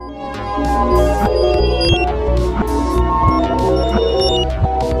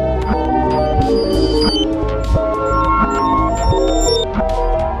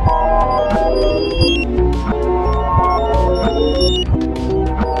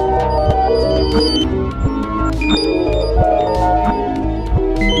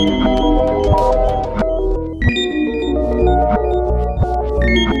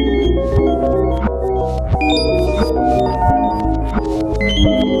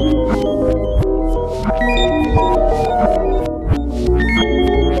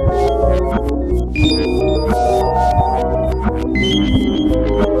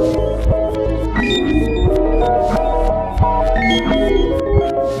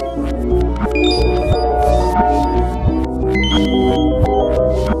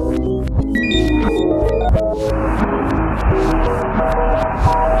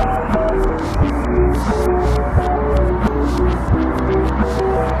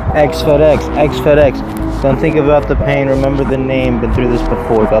Exfedex, Exfedex. Don't think about the pain, remember the name. Been through this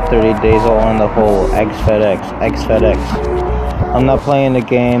before, got 30 days all in the hole. Exfedex, Exfedex. I'm not playing the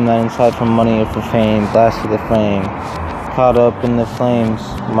game, not inside for money or for fame. Blast to the flame, caught up in the flames.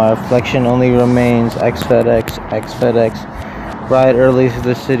 My reflection only remains. Exfedex, Exfedex. Ride early to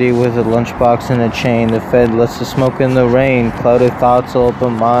the city with a lunchbox and a chain. The Fed lets the smoke in the rain. Clouded thoughts,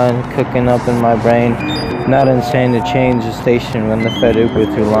 open mind, cooking up in my brain. Not insane to change the station when the Fed Uber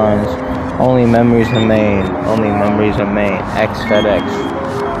through lines. Only memories remain, Exfedex.